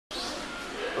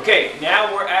Okay,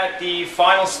 now we're at the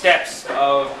final steps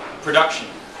of production.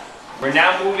 We're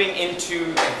now moving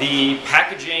into the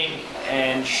packaging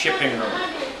and shipping room.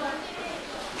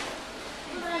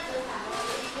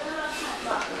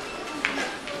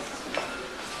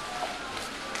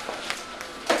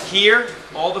 Here,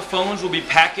 all the phones will be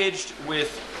packaged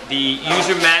with the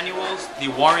user manuals, the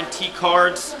warranty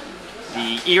cards,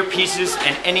 the earpieces,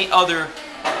 and any other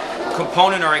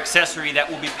component or accessory that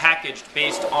will be packaged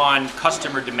based on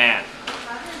customer demand.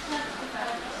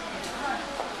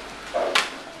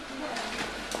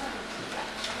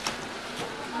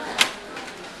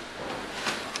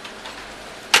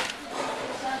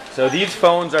 So these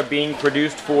phones are being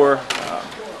produced for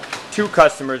two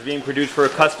customers, being produced for a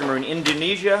customer in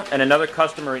Indonesia and another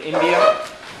customer in India.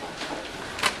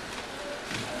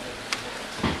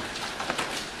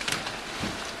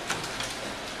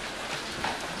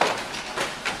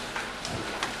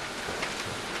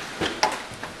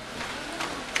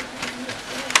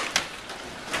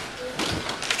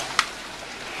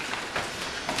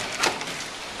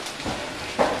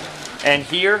 And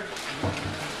here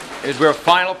is where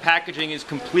final packaging is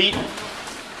complete.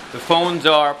 The phones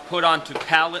are put onto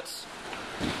pallets.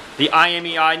 The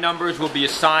IMEI numbers will be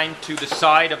assigned to the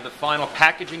side of the final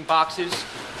packaging boxes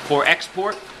for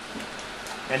export,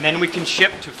 and then we can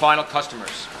ship to final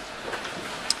customers.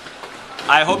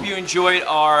 I hope you enjoyed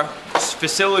our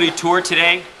facility tour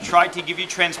today. Tried to give you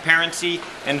transparency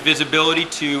and visibility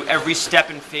to every step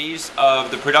and phase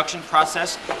of the production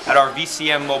process at our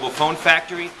VCM mobile phone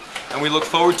factory, and we look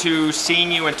forward to seeing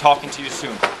you and talking to you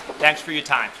soon. Thanks for your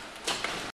time.